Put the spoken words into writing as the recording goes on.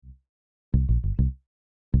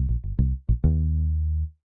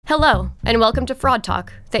Hello, and welcome to Fraud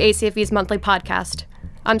Talk, the ACFE's monthly podcast.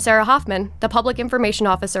 I'm Sarah Hoffman, the Public Information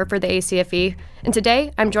Officer for the ACFE, and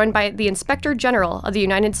today I'm joined by the Inspector General of the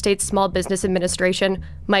United States Small Business Administration,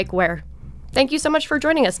 Mike Ware. Thank you so much for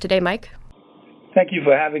joining us today, Mike. Thank you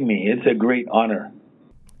for having me. It's a great honor.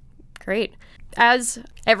 Great. As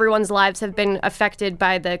everyone's lives have been affected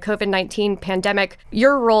by the COVID-19 pandemic,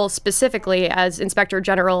 your role specifically as Inspector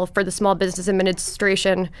General for the Small Business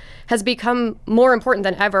Administration has become more important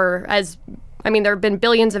than ever there have been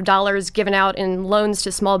billions of dollars given out in loans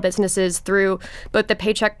to small businesses through both the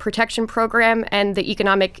Paycheck Protection Program and the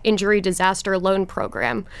Economic Injury Disaster Loan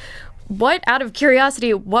Program. Out of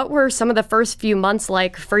curiosity, what were some of the first few months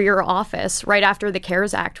like for your office right after the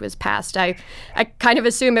CARES Act was passed? I kind of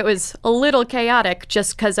assume it was a little chaotic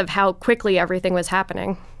just because of how quickly everything was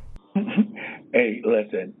happening. Hey,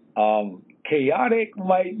 listen, chaotic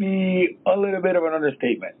might be a little bit of an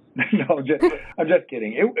understatement. No, I'm just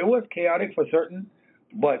kidding. It was chaotic for certain,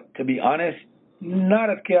 but to be honest, not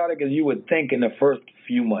as chaotic as you would think in the first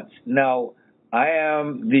few months. Now, I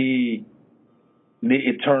am the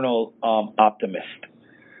eternal optimist.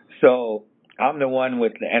 So I'm the one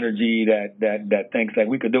with the energy that thinks that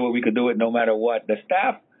we could do it no matter what. The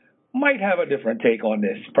staff might have a different take on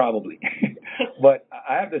this, probably. But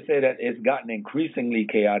I have to say that it's gotten increasingly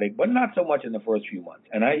chaotic, but not so much in the first few months.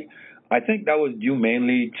 And I think that was due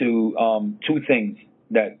mainly to two things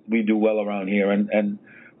that we do well around here. And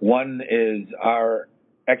one is our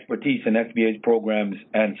expertise in SBA's programs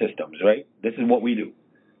and systems, right? This is what we do.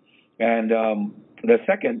 And the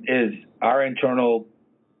second is our internal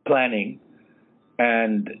planning.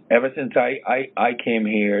 And ever since I came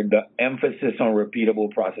here, the emphasis on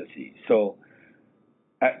repeatable processes. So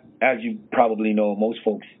as you probably know, most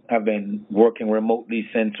folks have been working remotely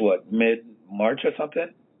since, mid-March or something?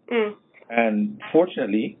 Mm. And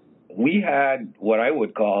fortunately, we had what I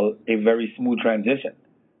would call a very smooth transition.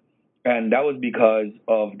 And that was because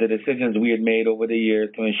of the decisions we had made over the years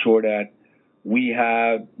to ensure that we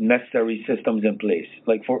have necessary systems in place.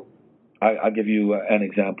 I'll give you an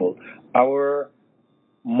example. Our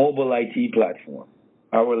mobile IT platform,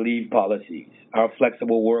 our leave policies, our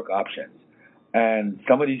flexible work options. And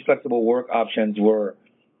some of these flexible work options were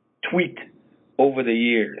tweaked over the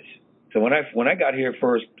years. So when I got here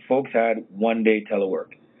first, folks had 1 day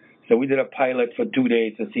telework. So we did a pilot for 2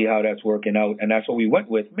 days to see how that's working out. And that's what we went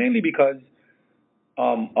with, mainly because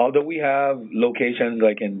although we have locations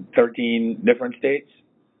like in 13 different states,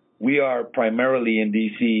 we are primarily in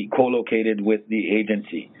D.C. co-located with the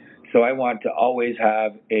agency. So I want to always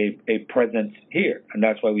have a presence here, and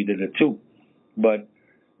that's why we did it too. But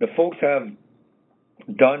the folks have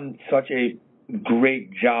done such a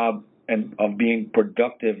great job of being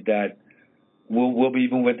productive that we'll be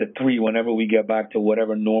moving to 3 whenever we get back to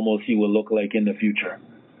whatever normalcy will look like in the future.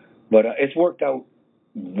 But it's worked out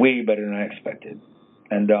way better than I expected.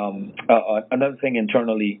 And another thing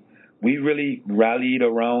internally, we really rallied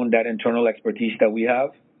around that internal expertise that we have.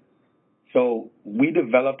 So we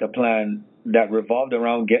developed a plan that revolved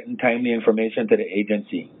around getting timely information to the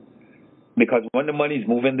agency. Because when the money's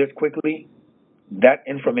moving this quickly, that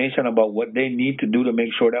information about what they need to do to make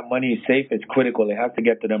sure that money is safe is critical. It has to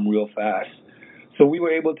get to them real fast. So we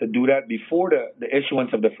were able to do that before the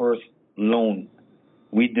issuance of the first loan.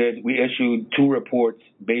 We issued 2 reports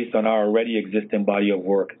based on our already existing body of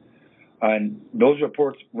work. And those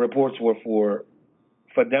reports were for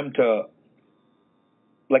them to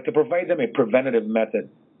provide them a preventative method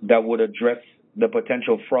that would address the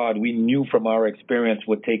potential fraud we knew from our experience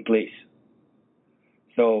would take place.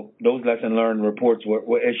 So those lesson learned reports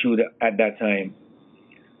were issued at that time.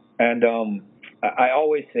 And I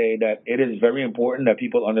always say that it is very important that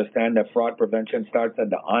people understand that fraud prevention starts at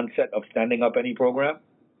the onset of standing up any program.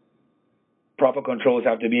 Proper controls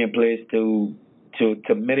have to be in place to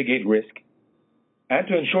mitigate risk and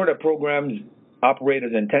to ensure that programs operate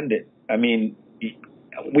as intended. I mean,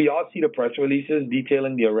 we all see the press releases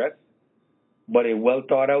detailing the arrest, but a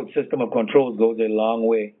well-thought-out system of controls goes a long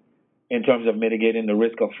way in terms of mitigating the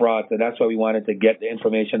risk of fraud. So that's why we wanted to get the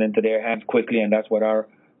information into their hands quickly, and that's what our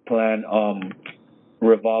plan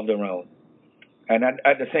revolved around. And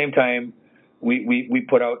at the same time, we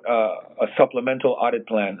put out a supplemental audit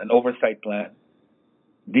plan, an oversight plan,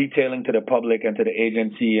 detailing to the public and to the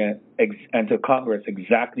agency and to Congress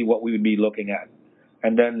exactly what we would be looking at.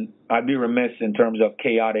 And then I'd be remiss in terms of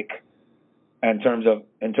chaotic, in terms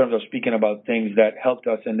of speaking about things that helped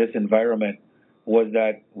us in this environment, was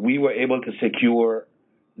that we were able to secure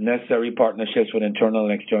necessary partnerships with internal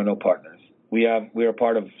and external partners. We are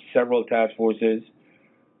part of several task forces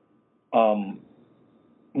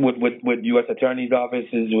with U.S. Attorney's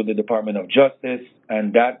offices, with the Department of Justice,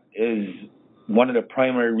 and that is one of the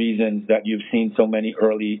primary reasons that you've seen so many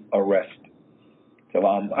early arrests. So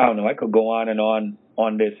I don't know. I could go on and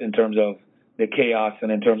on this in terms of the chaos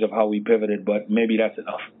and in terms of how we pivoted, but maybe that's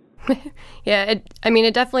enough. Yeah,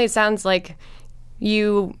 it definitely sounds like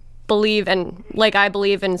you believe, and like I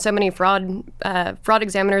believe, and so many fraud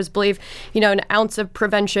examiners believe, an ounce of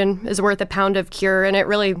prevention is worth a pound of cure, and it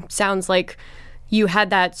really sounds like you had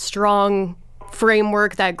that strong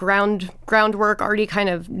framework, that groundwork already kind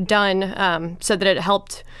of done, so that it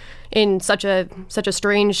helped in such a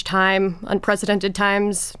strange time, unprecedented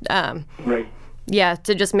times. Right. Yeah,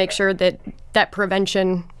 to just make sure that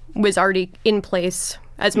prevention was already in place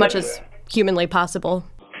as much as humanly possible.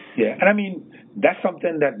 Yeah, and I mean that's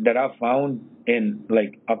something that I've found in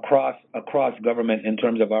across government in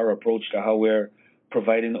terms of our approach to how we're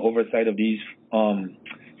providing oversight of these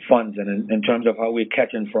funds, and in terms of how we're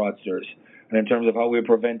catching fraudsters, and in terms of how we're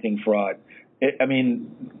preventing fraud.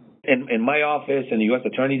 In my office, in the U.S.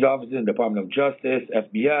 Attorney's offices, the Department of Justice,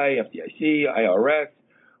 FBI, FDIC, IRS,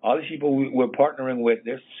 all these people we're partnering with,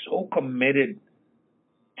 they're so committed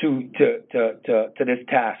to this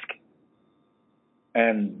task,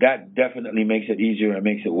 and that definitely makes it easier and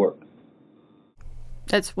makes it work.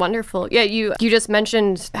 That's wonderful. Yeah, you just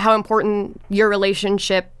mentioned how important your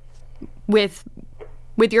relationship with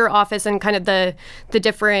your office and kind of the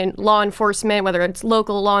different law enforcement, whether it's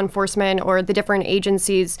local law enforcement or the different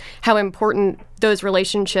agencies, how important those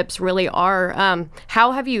relationships really are.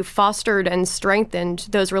 How have you fostered and strengthened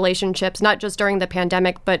those relationships, not just during the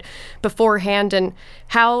pandemic, but beforehand? And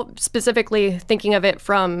how, specifically thinking of it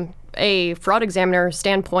from a fraud examiner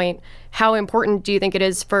standpoint, how important do you think it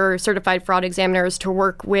is for certified fraud examiners to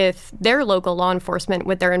work with their local law enforcement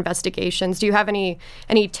with their investigations? Do you have any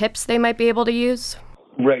tips they might be able to use?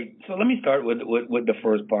 Right. So let me start with the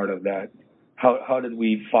first part of that. How did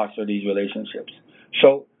we foster these relationships?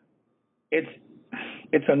 So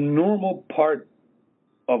it's a normal part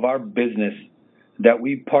of our business that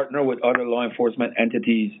we partner with other law enforcement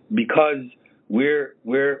entities because we're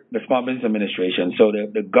the Small Business Administration. So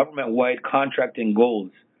the government-wide contracting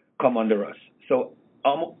goals come under us. So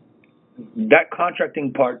that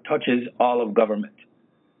contracting part touches all of government.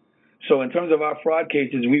 So in terms of our fraud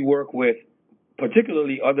cases, we work with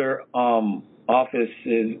particularly other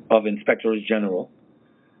offices of inspectors general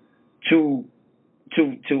to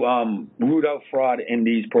root out fraud in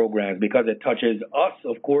these programs, because it touches us,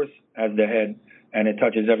 of course, as the head, and it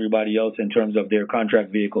touches everybody else in terms of their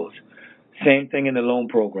contract vehicles. Same thing in the loan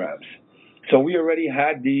programs. So we already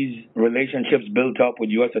had these relationships built up with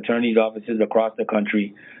U.S. attorneys' offices across the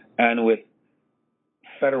country and with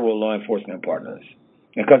federal law enforcement partners,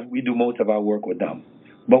 because we do most of our work with them.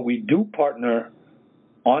 But we do partner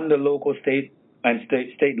on the local, state, and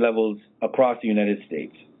state levels across the United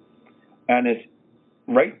States. And it's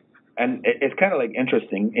right. And it's kind of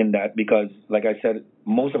interesting in that, because, like I said,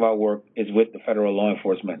 most of our work is with the federal law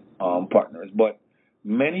enforcement partners. But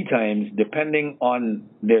many times, depending on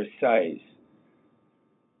their size,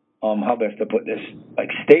 how best to put this,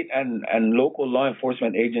 state and local law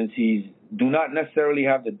enforcement agencies do not necessarily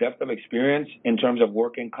have the depth of experience in terms of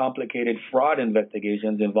working complicated fraud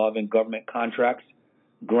investigations involving government contracts,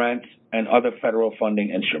 grants, and other federal funding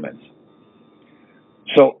instruments.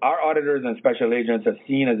 So our auditors and special agents are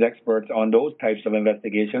seen as experts on those types of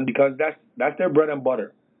investigations because that's their bread and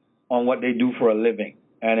butter on what they do for a living.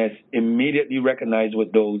 And it's immediately recognized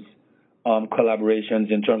with those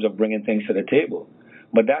collaborations in terms of bringing things to the table.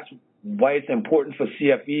 But that's why it's important for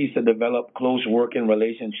CFEs to develop close working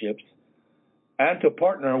relationships and to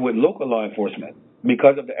partner with local law enforcement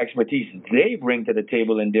because of the expertise they bring to the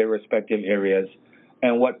table in their respective areas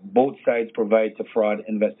and what both sides provide to fraud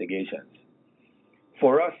investigations.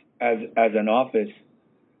 For us as an office,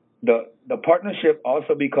 the partnership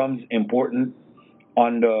also becomes important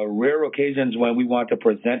on the rare occasions when we want to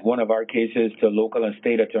present one of our cases to local and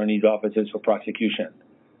state attorneys' offices for prosecution.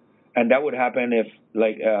 And that would happen if,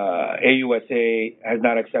 AUSA has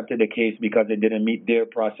not accepted the case because it didn't meet their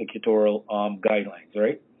prosecutorial guidelines,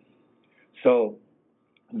 right? So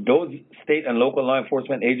those state and local law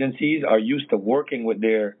enforcement agencies are used to working with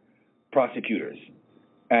their prosecutors,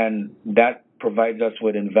 and that provides us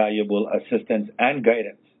with invaluable assistance and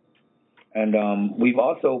guidance. And we've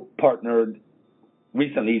also partnered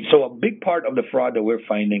recently. So a big part of the fraud that we're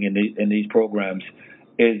finding in these programs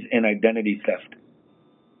is in identity theft.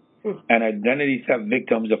 And identity theft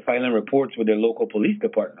victims are filing reports with their local police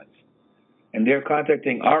departments. And they're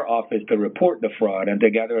contacting our office to report the fraud and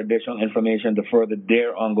to gather additional information to further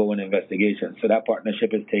their ongoing investigation. So that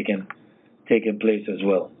partnership is taking place as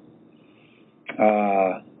well.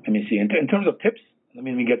 Let me see. In terms of tips, let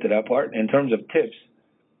me get to that part. In terms of tips,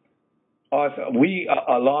 we,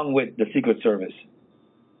 along with the Secret Service,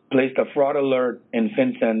 placed a fraud alert in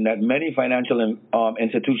FinCEN that many financial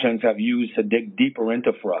institutions have used to dig deeper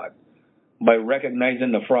into fraud by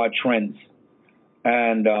recognizing the fraud trends.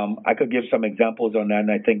 And I could give some examples on that,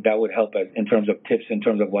 and I think that would help us in terms of tips, in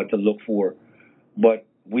terms of what to look for. But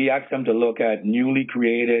we asked them to look at newly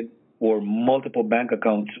created or multiple bank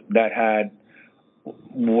accounts that had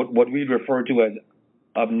what we refer to as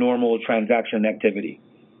abnormal transaction activity,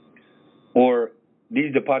 or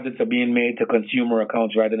these deposits are being made to consumer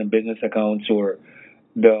accounts rather than business accounts, or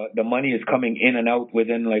the money is coming in and out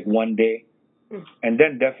within like one day. And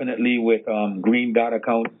then definitely with green dot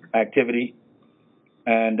account activity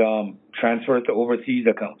and transfers to overseas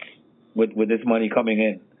accounts with this money coming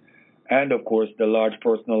in. And of course, the large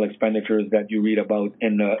personal expenditures that you read about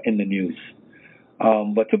in the news.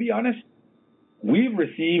 But to be honest, we've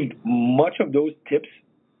received much of those tips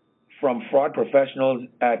from fraud professionals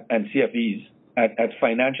and CFEs at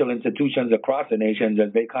financial institutions across the nation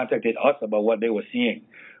as they contacted us about what they were seeing.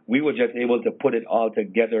 We were just able to put it all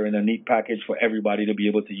together in a neat package for everybody to be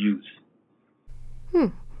able to use.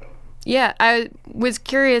 Yeah, I was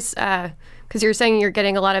curious because you're saying you're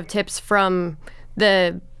getting a lot of tips from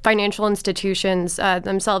the financial institutions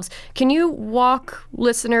themselves. Can you walk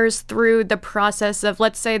listeners through the process of,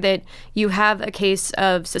 let's say that you have a case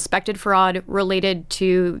of suspected fraud related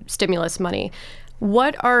to stimulus money?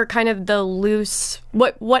 What are kind of the loose,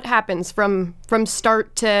 what happens from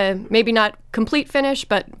start to maybe not complete finish,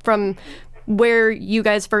 but from where you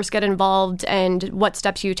guys first get involved and what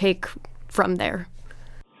steps you take from there?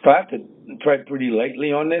 So I have to tread pretty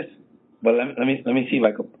lightly on this, but let me see if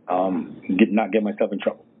I could not get myself in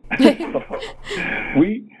trouble.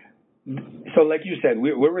 So like you said,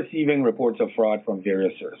 we're receiving reports of fraud from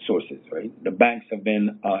various sources, right? The banks have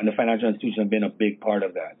been, and the financial institutions have been a big part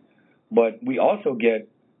of that. But we also get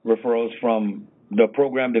referrals from the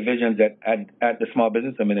program divisions at the Small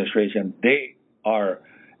Business Administration. They are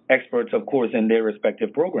experts, of course, in their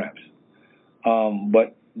respective programs.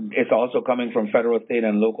 But it's also coming from federal, state,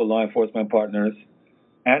 and local law enforcement partners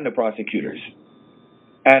and the prosecutors.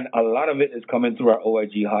 And a lot of it is coming through our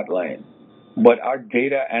OIG hotline. But our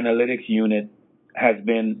data analytics unit has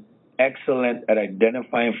been excellent at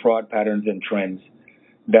identifying fraud patterns and trends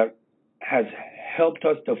that has helped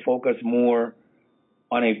us to focus more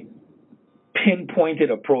on a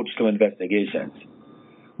pinpointed approach to investigations.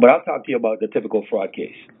 But I'll talk to you about the typical fraud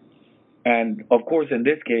case. And of course, in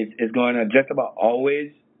this case, it's going to just about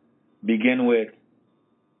always begin with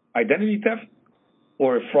identity theft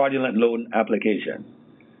or a fraudulent loan application.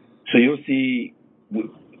 So you'll see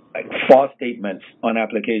false statements on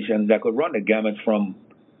applications that could run the gamut from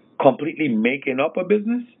completely making up a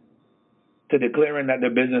business to declaring that the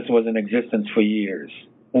business was in existence for years,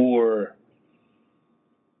 or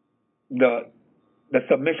the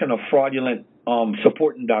submission of fraudulent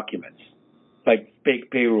supporting documents like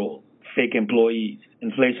fake payroll, fake employees,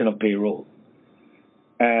 inflation of payroll.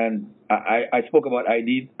 And I spoke about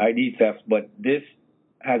ID theft, but this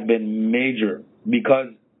has been major because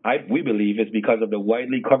we believe it's because of the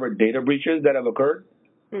widely covered data breaches that have occurred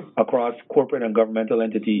across corporate and governmental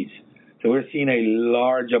entities. So we're seeing a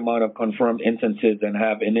large amount of confirmed instances and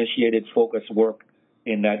have initiated focused work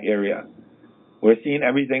in that area. We're seeing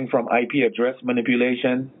everything from IP address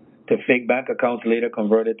manipulation to fake bank accounts later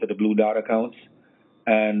converted to the blue dot accounts.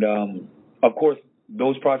 And of course,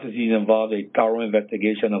 those processes involve a thorough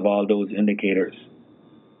investigation of all those indicators.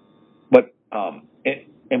 But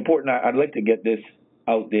important, I'd like to get this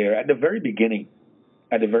out there. At the very beginning,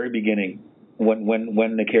 when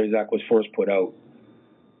the CARES Act was first put out,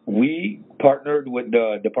 we partnered with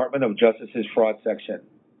the Department of Justice's fraud section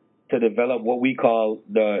to develop what we call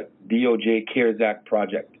the DOJ CARES Act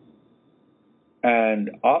project. And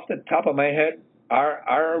off the top of my head,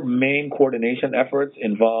 our main coordination efforts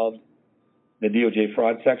involved the DOJ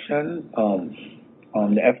fraud section,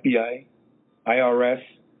 the FBI, IRS,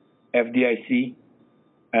 FDIC,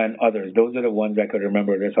 and others. Those are the ones I could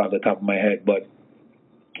remember just off the top of my head. But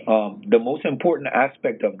the most important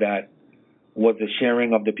aspect of that was the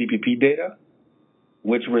sharing of the PPP data,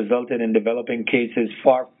 which resulted in developing cases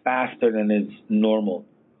far faster than is normal.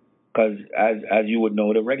 Because as you would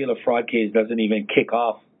know, the regular fraud case doesn't even kick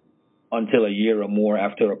off until a year or more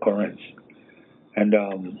after occurrence. And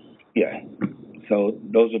so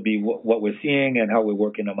those would be what we're seeing and how we're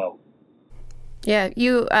working them out. Yeah,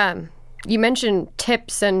 you mentioned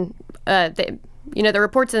tips, and the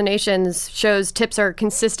Reports of the Nations shows tips are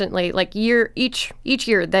consistently, like each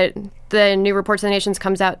year that the new Reports of the Nations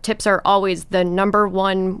comes out, tips are always the number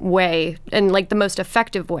one way and like the most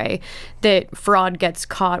effective way that fraud gets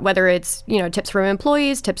caught, whether it's, tips from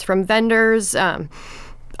employees, tips from vendors,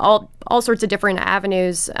 all sorts of different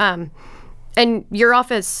avenues. And your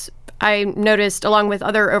office, I noticed, along with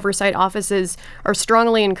other oversight offices, are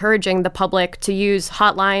strongly encouraging the public to use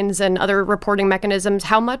hotlines and other reporting mechanisms.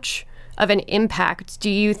 How much of an impact do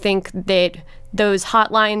you think that those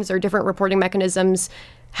hotlines or different reporting mechanisms,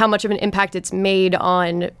 how much of an impact it's made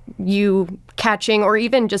on you catching or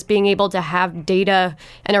even just being able to have data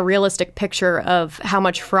and a realistic picture of how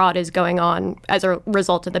much fraud is going on as a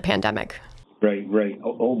result of the pandemic? Right.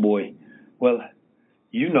 Oh boy. Well,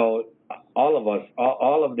 all of us,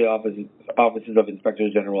 all of the offices of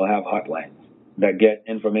inspectors general have hotlines that get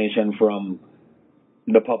information from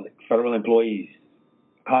the public, federal employees,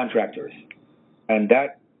 contractors, and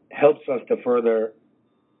that helps us to further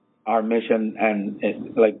our mission. And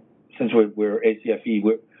since we're ACFE,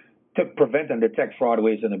 we're to prevent and detect fraud,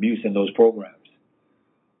 waste, and abuse in those programs.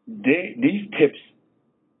 These tips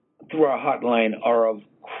through our hotline are of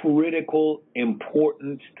critical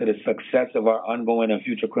importance to the success of our ongoing and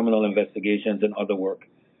future criminal investigations and other work.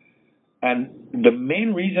 And the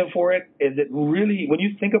main reason for it is it really, when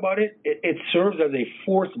you think about it, it serves as a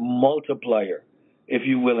force multiplier, if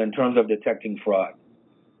you will, in terms of detecting fraud.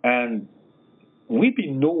 And we'd be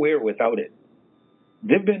nowhere without it.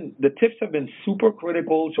 The tips have been super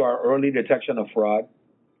critical to our early detection of fraud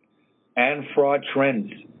and fraud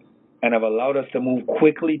trends, and have allowed us to move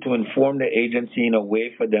quickly to inform the agency in a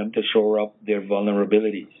way for them to shore up their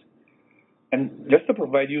vulnerabilities. And just to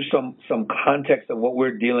provide you some context of what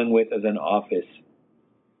we're dealing with as an office,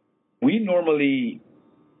 we normally,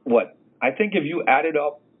 I think if you added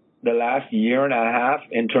up the last year and a half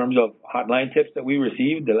in terms of hotline tips that we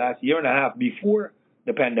received, the last year and a half before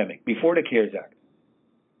the pandemic, before the CARES Act,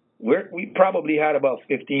 we probably had about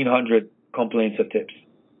 1,500 complaints of tips.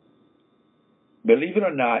 Believe it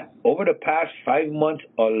or not, over the past 5 months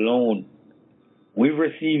alone, we've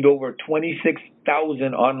received over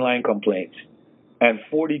 26,000 online complaints and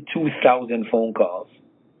 42,000 phone calls.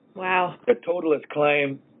 Wow. The total has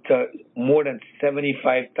climbed to more than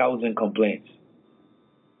 75,000 complaints.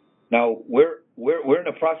 Now, we're in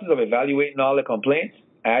the process of evaluating all the complaints.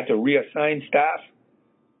 I had to reassign staff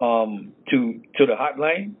to the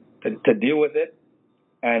hotline to deal with it.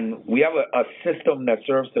 And we have a system that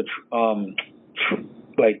serves to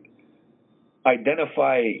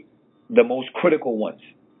identify the most critical ones,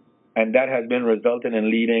 and that has been resulting in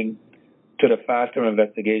leading to the faster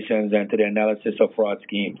investigations and to the analysis of fraud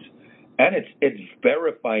schemes. And it's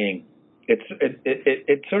verifying.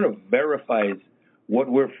 It sort of verifies what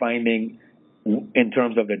we're finding in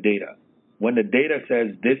terms of the data. When the data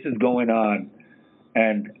says this is going on,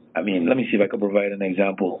 and I mean, let me see if I could provide an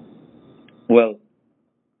example. Well,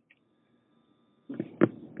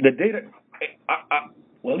 the data.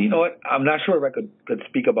 Well, you know what? I'm not sure if I could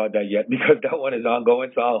speak about that yet because that one is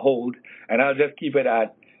ongoing, so I'll hold, and I'll just keep it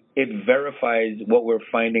at it verifies what we're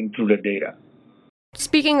finding through the data.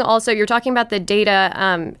 Speaking also, you're talking about the data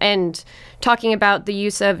and talking about the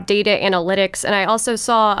use of data analytics, and I also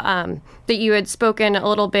saw that you had spoken a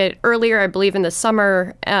little bit earlier, I believe in the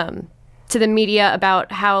summer, to the media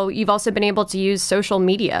about how you've also been able to use social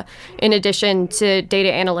media in addition to data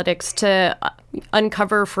analytics to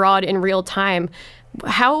uncover fraud in real time.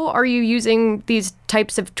 How are you using these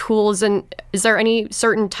types of tools, and is there any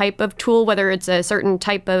certain type of tool, whether it's a certain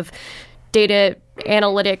type of data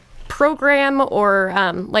analytic program or,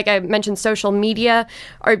 like I mentioned, social media,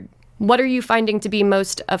 or what are you finding to be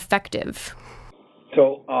most effective?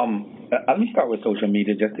 So let me start with social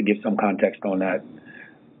media just to give some context on that.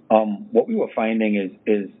 What we were finding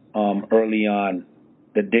is early on,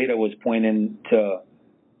 the data was pointing to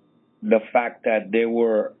the fact that there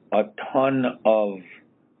were a ton of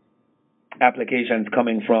applications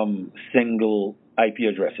coming from single IP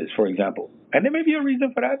addresses, for example. And there may be a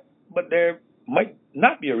reason for that, but there might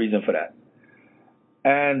not be a reason for that.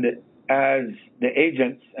 And as the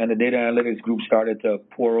agents and the data analytics group started to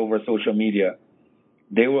pour over social media,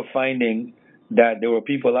 they were finding that there were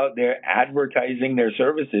people out there advertising their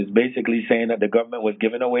services, basically saying that the government was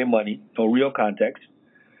giving away money, no real context,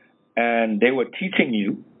 and they were teaching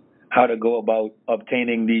you how to go about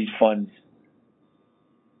obtaining these funds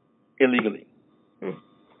illegally,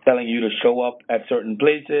 telling you to show up at certain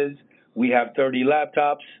places. We have 30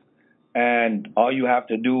 laptops, and all you have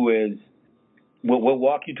to do is we'll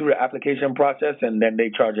walk you through the application process, and then they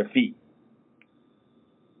charge a fee.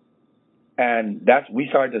 And we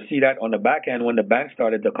started to see that on the back end when the bank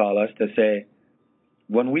started to call us to say,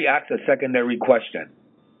 when we ask a secondary question,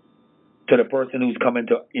 to the person who's coming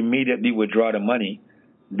to immediately withdraw the money,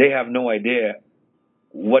 they have no idea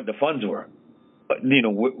what the funds were,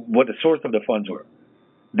 what the source of the funds were.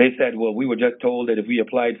 They said, well, we were just told that if we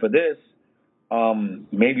applied for this,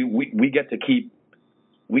 maybe we get to keep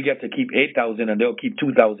 8,000 and they'll keep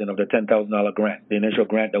 2,000 of the $10,000 grant, the initial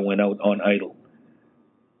grant that went out on idle.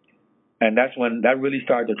 And that's when that really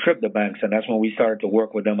started to trip the banks, and that's when we started to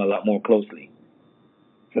work with them a lot more closely.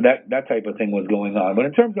 So that type of thing was going on. But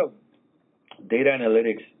in terms of data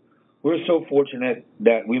analytics, we're so fortunate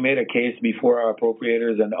that we made a case before our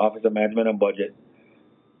appropriators and the Office of Management and Budget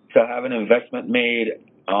to have an investment made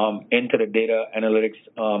into the data analytics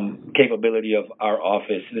capability of our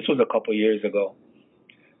office. This was a couple years ago.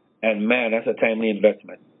 And man, that's a timely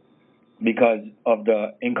investment because of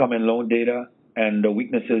the income and loan data and the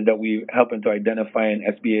weaknesses that we're helping to identify in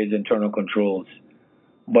SBA's internal controls.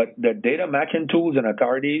 But the data matching tools and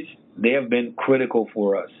authorities, they have been critical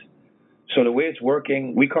for us. So the way it's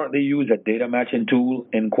working, we currently use a data matching tool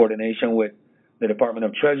in coordination with the Department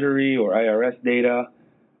of Treasury or IRS data,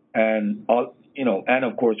 and and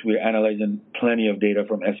of course we're analyzing plenty of data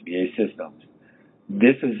from SBA systems.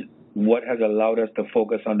 This is what has allowed us to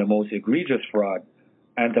focus on the most egregious fraud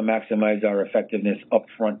and to maximize our effectiveness up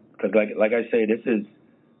front. Because like I say, this is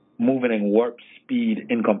moving in warp speed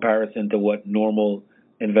in comparison to what normal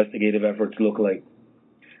investigative efforts look like.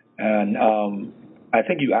 And I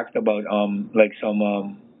think you asked about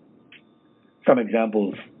some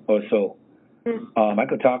examples or so. I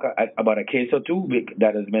could talk about a case or two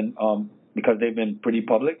that has been because they've been pretty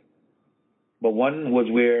public. But one was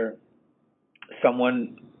where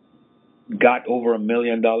someone got over $1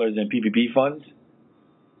 million in PPP funds,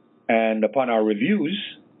 and upon our reviews,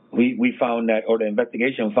 we found that, or the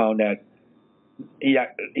investigation found that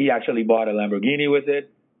he actually bought a Lamborghini with it,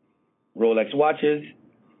 Rolex watches,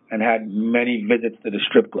 and had many visits to the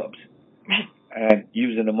strip clubs and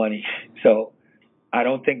using the money. So I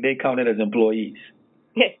don't think they counted as employees.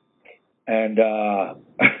 And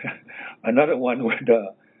another one with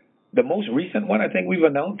the most recent one I think we've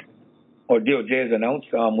announced, or DOJ has announced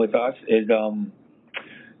with us, is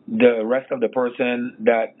the arrest of the person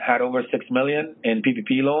that had over $6 million in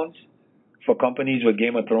PPP loans for companies with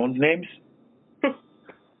Game of Thrones names.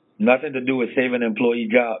 Nothing to do with saving employee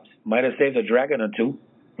jobs. Might have saved a dragon or two,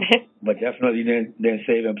 but definitely didn't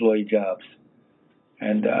save employee jobs.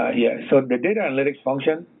 And so the data analytics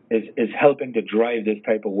function is helping to drive this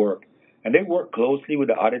type of work. And they work closely with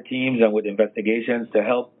the audit teams and with investigations to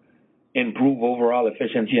help improve overall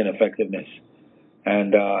efficiency and effectiveness.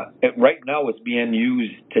 And right now it's being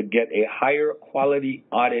used to get a higher quality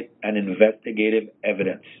audit and investigative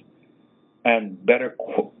evidence and better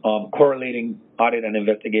correlating audit and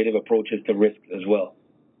investigative approaches to risks as well.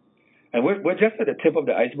 And we're just at the tip of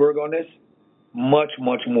the iceberg on this. Much,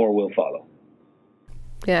 much more will follow.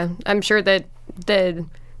 Yeah, I'm sure that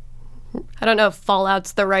I don't know if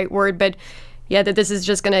fallout's the right word, but yeah, that this is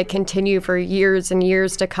just going to continue for years and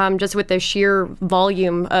years to come, just with the sheer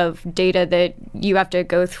volume of data that you have to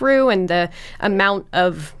go through and the amount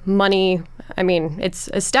of money. I mean, it's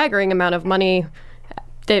a staggering amount of money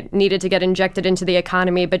that needed to get injected into the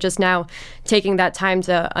economy, but just now taking that time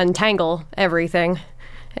to untangle everything,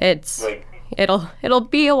 it'll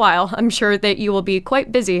be a while. I'm sure that you will be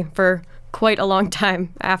quite busy for quite a long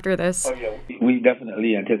time after this. Oh, yeah. We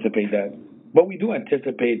definitely anticipate that. But we do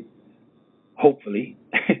anticipate, hopefully,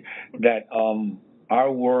 that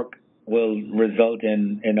our work will result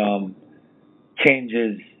in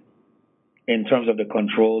changes in terms of the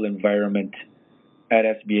control environment at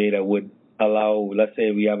SBA that would allow, let's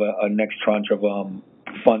say we have a next tranche of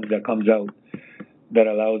funds that comes out that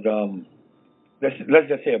allows, let's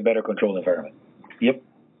just say, a better control environment. Yep.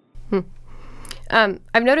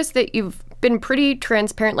 I've noticed that you've been pretty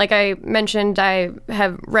transparent. Like I mentioned, I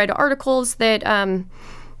have read articles that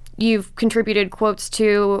you've contributed quotes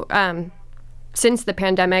to since the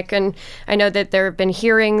pandemic, and I know that there have been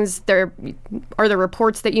hearings. There are the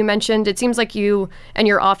reports that you mentioned. It seems like you and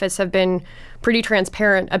your office have been pretty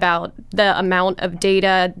transparent about the amount of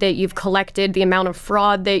data that you've collected, the amount of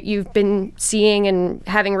fraud that you've been seeing and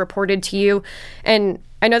having reported to you. And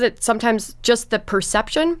I know that sometimes just the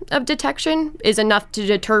perception of detection is enough to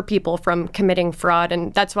deter people from committing fraud.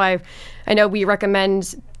 And that's why I know we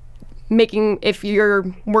recommend if you're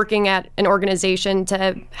working at an organization,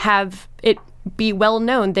 to have it be well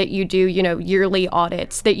known that you do, yearly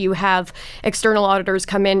audits, that you have external auditors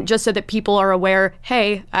come in, just so that people are aware,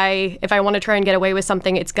 hey, if I want to try and get away with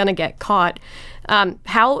something, it's going to get caught.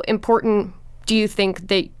 How important do you think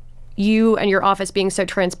that you and your office being so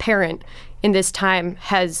transparent in this time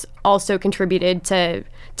has also contributed to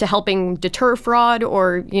helping deter fraud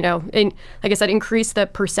or, like I said, increase the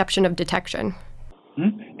perception of detection?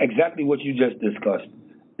 Exactly what you just discussed.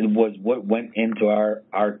 It was what went into our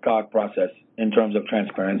thought process in terms of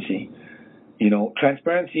transparency.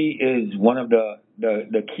 Transparency is one of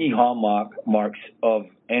the key hallmarks of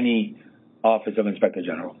any Office of Inspector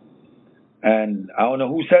General. And I don't know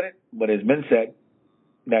who said it, but it's been said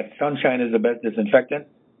that sunshine is the best disinfectant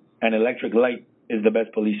and electric light is the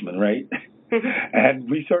best policeman, right? And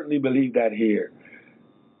we certainly believe that here.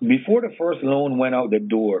 Before the first loan went out the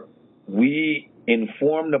door, we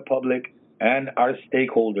informed the public and our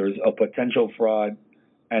stakeholders of potential fraud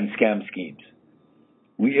and scam schemes.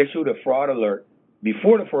 We issued a fraud alert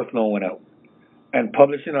before the first loan went out and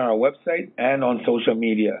published it on our website and on social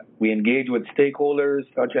media. We engaged with stakeholders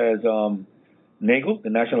such as NAGLE, the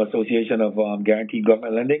National Association of Guaranteed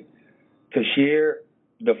Government Lending, to share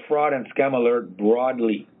the fraud and scam alert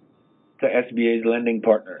broadly to SBA's lending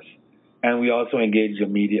partners. And we also engage the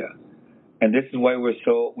media. And this is why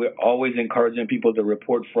we're always encouraging people to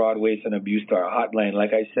report fraud, waste, and abuse to our hotline.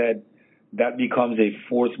 Like I said, that becomes a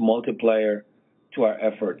force multiplier to our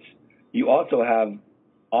efforts. You also have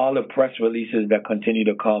all the press releases that continue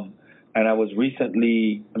to come. And I was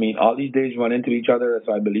recently, all these days run into each other,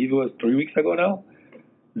 so I believe it was 3 weeks ago now,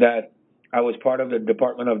 that I was part of the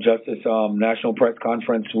Department of Justice National Press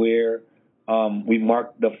Conference where we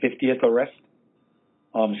marked the 50th arrest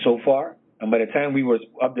so far. And by the time we were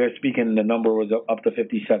up there speaking, the number was up to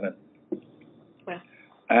 57. Wow.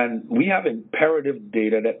 And we have imperative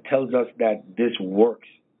data that tells us that this works.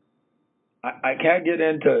 I can't get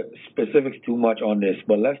into specifics too much on this,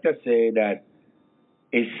 but let's just say that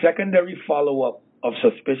a secondary follow-up of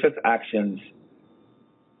suspicious actions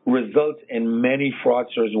results in many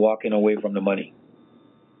fraudsters walking away from the money.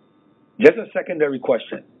 Just a secondary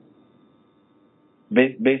question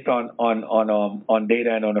based on data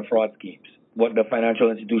and on the fraud schemes, what the financial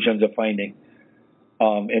institutions are finding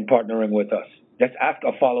in partnering with us. Just ask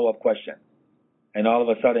a follow-up question, and all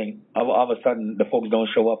of a sudden, the folks don't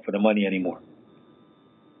show up for the money anymore.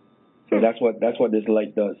 So that's what this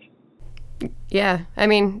light does. Yeah,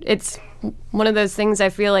 it's one of those things I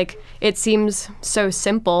feel like it seems so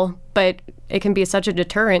simple, but it can be such a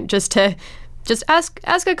deterrent just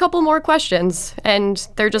ask a couple more questions, and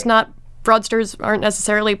they're just not. Fraudsters aren't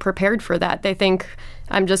necessarily prepared for that. They think,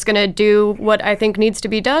 I'm just going to do what I think needs to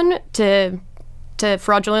be done to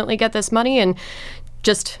fraudulently get this money, and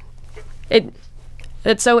just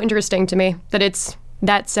it's so interesting to me that it's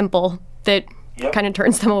that simple that kind of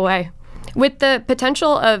turns them away. With the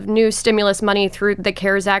potential of new stimulus money through the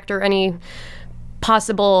CARES Act or any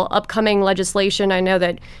possible upcoming legislation, I know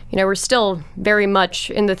that we're still very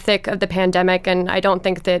much in the thick of the pandemic, and I don't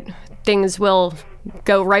think that things will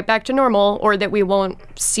go right back to normal, or that we won't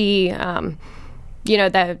see,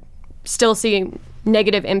 that still see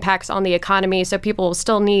negative impacts on the economy. So people will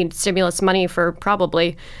still need stimulus money for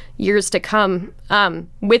probably years to come.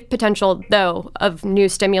 With potential, though, of new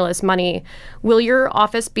stimulus money, will your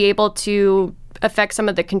office be able to affect some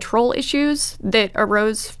of the control issues that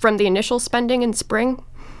arose from the initial spending in spring?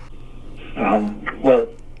 Well,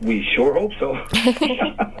 we sure hope so.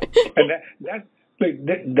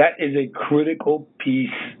 And that is a critical piece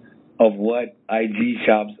of what IG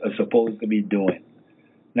shops are supposed to be doing.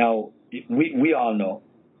 Now, we all know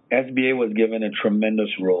SBA was given a tremendous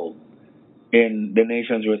role in the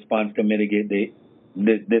nation's response to mitigate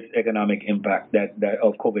this economic impact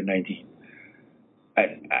of COVID-19.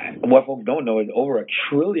 What folks don't know is over $1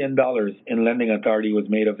 trillion in lending authority was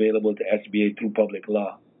made available to SBA through public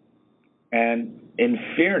law. And in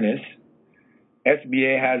fairness,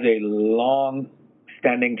 SBA has a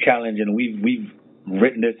long-standing challenge, and we've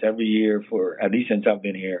written this every year for at least since I've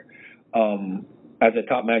been here, as a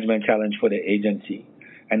top management challenge for the agency.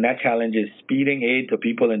 And that challenge is speeding aid to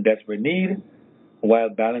people in desperate need while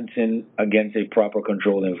balancing against a proper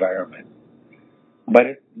control environment. By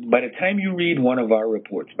the time you read one of our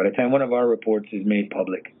reports, by the time one of our reports is made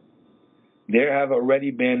public, there have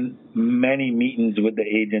already been many meetings with the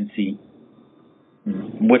agency,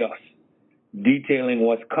 with us, detailing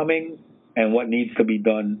what's coming and what needs to be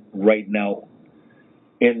done right now.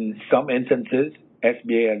 In some instances,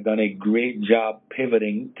 SBA has done a great job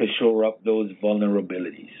pivoting to shore up those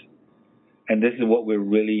vulnerabilities. And this is what we're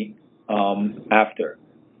really after.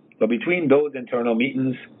 But between those internal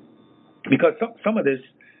meetings, because some of this,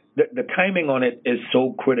 the timing on it is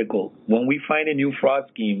so critical. When we find a new fraud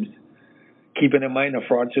schemes, keeping in mind the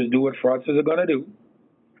fraudsters do what fraudsters are going to do.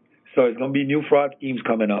 So it's going to be new fraud schemes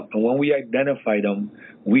coming up. And when we identify them,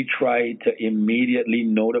 we try to immediately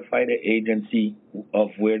notify the agency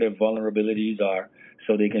of where their vulnerabilities are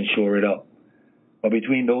so they can shore it up. But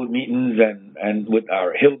between those meetings and with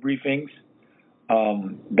our Hill briefings,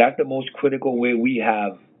 that's the most critical way we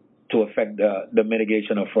have to affect the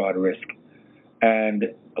mitigation of fraud risk.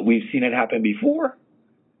 And we've seen it happen before.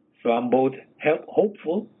 So I'm both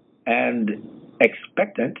hopeful and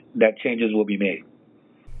expectant that changes will be made.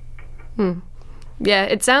 Yeah,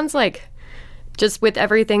 it sounds like just with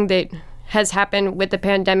everything that has happened with the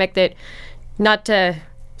pandemic, that not to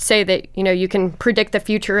say that, you can predict the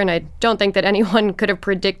future, and I don't think that anyone could have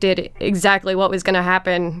predicted exactly what was going to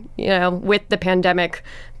happen, with the pandemic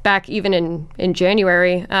back even in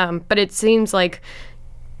January. But it seems like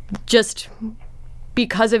just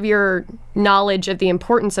because of your knowledge of the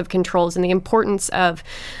importance of controls and the importance of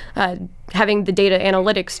having the data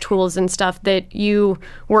analytics tools and stuff, that you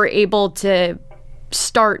were able to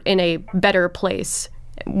start in a better place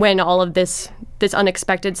when all of this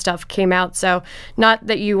unexpected stuff came out. So not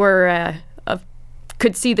that you were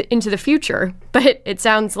could see into the future, but it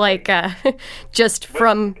sounds like just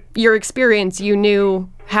from your experience, you knew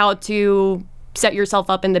how to set yourself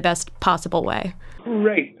up in the best possible way.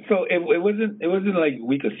 Right. So it wasn't like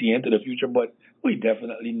we could see into the future, but we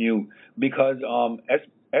definitely knew because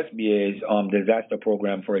SBA's disaster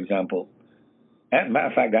program, for example, and matter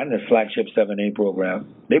of fact, and the flagship 7A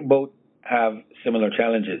program, they both have similar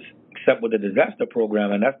challenges, except with the disaster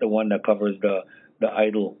program, and that's the one that covers the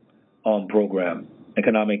EIDL program,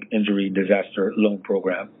 Economic Injury Disaster Loan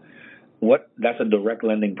Program. That's a direct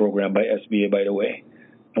lending program by SBA, by the way.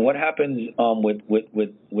 And what happens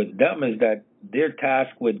with them is that they're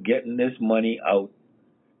tasked with getting this money out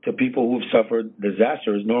to people who've suffered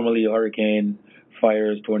disasters, normally hurricane,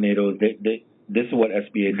 fires, tornadoes. This is what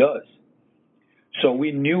SBA does. So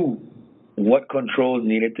we knew what controls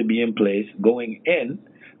needed to be in place going in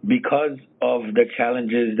because of the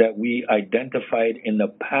challenges that we identified in the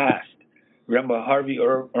past. Remember, Harvey,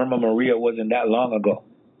 Irma, Maria wasn't that long ago.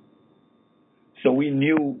 So we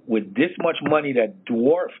knew with this much money that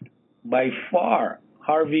dwarfed by far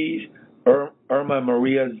Harvey's, Irma,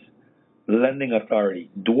 Maria's lending authority,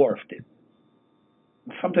 dwarfed it.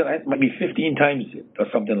 Something like maybe 15 times it or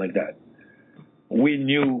something like that. We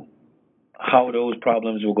knew how those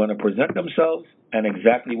problems were going to present themselves and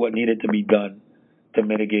exactly what needed to be done to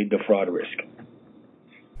mitigate the fraud risk.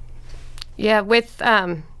 Yeah, with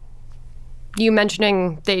you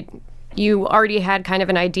mentioning that you already had kind of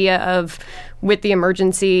an idea of, with the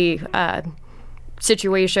emergency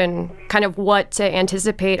situation, kind of what to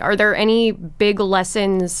anticipate. Are there any big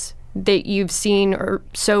lessons that you've seen or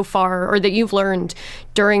so far, or that you've learned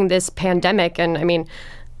during this pandemic? And I mean,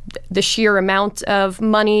 the sheer amount of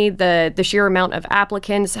money, the sheer amount of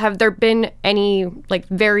applicants, have there been any like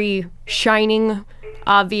very shining,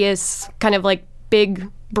 obvious, kind of like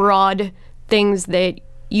big, broad things that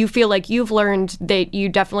you feel like you've learned that you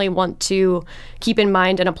definitely want to keep in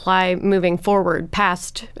mind and apply moving forward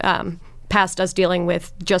past us dealing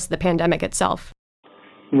with just the pandemic itself?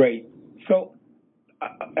 Right. So,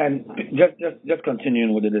 and just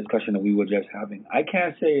continuing with the discussion that we were just having, I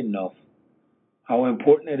can't say enough how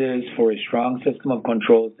important it is for a strong system of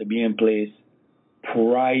controls to be in place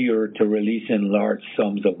prior to releasing large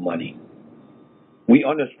sums of money. We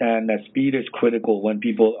understand that speed is critical when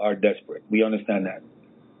people are desperate. We understand that.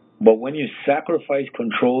 But when you sacrifice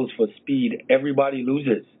controls for speed, everybody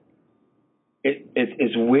loses.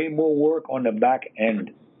 It's way more work on the back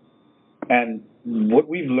end. And what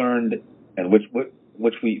we've learned, and which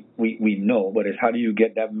we know, but it's how do you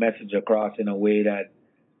get that message across in a way that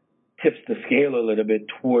tips the scale a little bit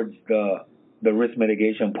towards the risk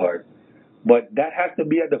mitigation part. But that has to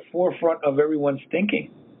be at the forefront of everyone's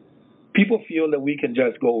thinking. People feel that we can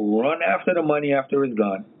just go run after the money after it's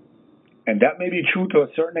gone. And that may be true to a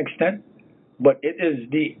certain extent, but it is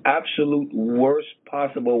the absolute worst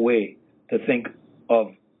possible way to think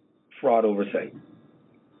of fraud oversight.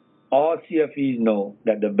 All CFEs know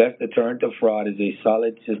that the best deterrent to fraud is a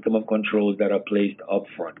solid system of controls that are placed up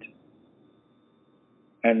front.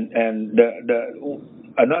 And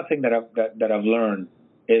another thing that I've learned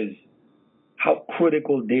is how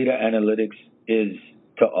critical data analytics is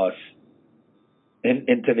to us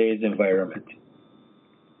in today's environment.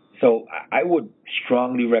 So I would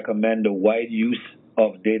strongly recommend the wide use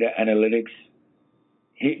of data analytics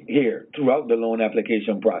here throughout the loan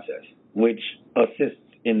application process, which assists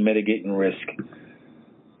in mitigating risk.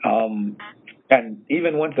 And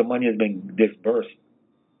even once the money has been disbursed,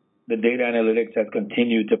 the data analytics has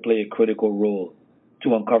continued to play a critical role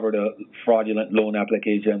to uncover the fraudulent loan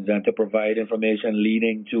applications and to provide information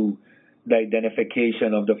leading to the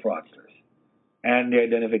identification of the fraudsters and the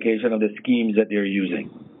identification of the schemes that they're using.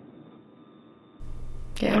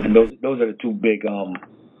 Yeah. And those are the two big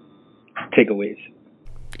takeaways.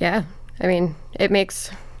 Yeah. I mean, that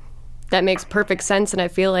makes perfect sense. And I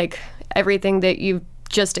feel like everything that you've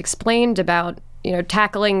just explained about,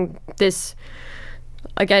 tackling this,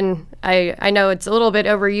 again, I know it's a little bit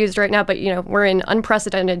overused right now, but, we're in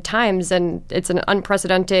unprecedented times, and it's an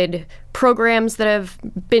unprecedented programs that have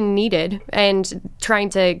been needed, and trying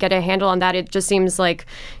to get a handle on that, it just seems like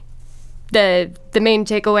the main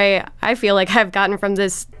takeaway I feel like I've gotten from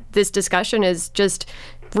this discussion is just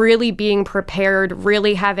really being prepared,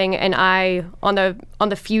 really having an eye on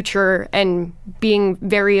the future, and being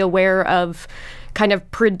very aware of kind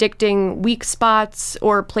of predicting weak spots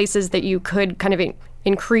or places that you could kind of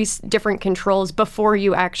increase different controls before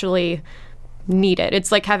you actually need it.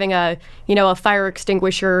 It's like having a fire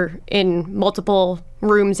extinguisher in multiple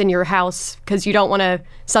rooms in your house, because you don't want to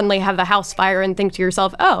suddenly have a house fire and think to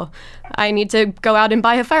yourself, oh, I need to go out and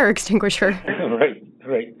buy a fire extinguisher.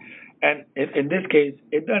 Right. And in this case,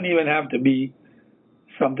 it doesn't even have to be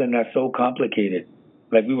something that's so complicated.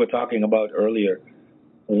 Like we were talking about earlier,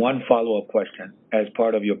 one follow-up question as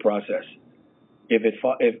part of your process. If the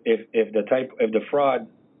fraud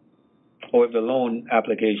or if the loan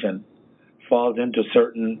application falls into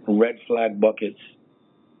certain red flag buckets,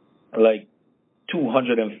 like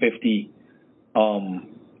 250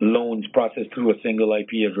 loans processed through a single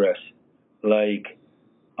IP address, like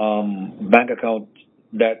bank account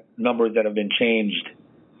numbers that have been changed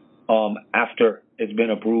after it's been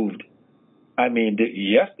approved. I mean,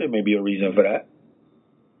 yes, there may be a reason for that,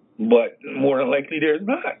 but more than likely there's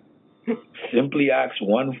not. Simply ask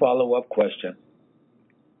one follow-up question.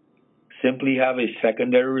 Simply have a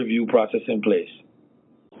secondary review process in place.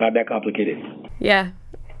 Not that complicated. Yeah.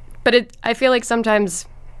 But I feel like sometimes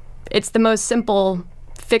it's the most simple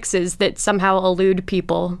fixes that somehow elude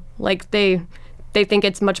people. Like they think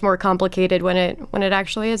it's much more complicated when it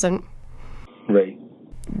actually isn't. Right.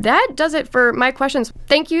 That does it for my questions.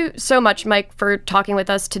 Thank you so much, Mike, for talking with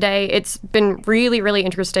us today. It's been really, really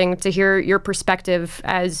interesting to hear your perspective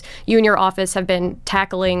as you and your office have been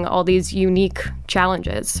tackling all these unique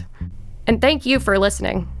challenges. And thank you for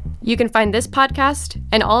listening. You can find this podcast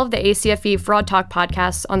and all of the ACFE Fraud Talk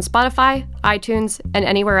podcasts on Spotify, iTunes, and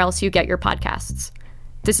anywhere else you get your podcasts.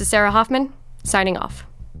 This is Sarah Hoffman, signing off.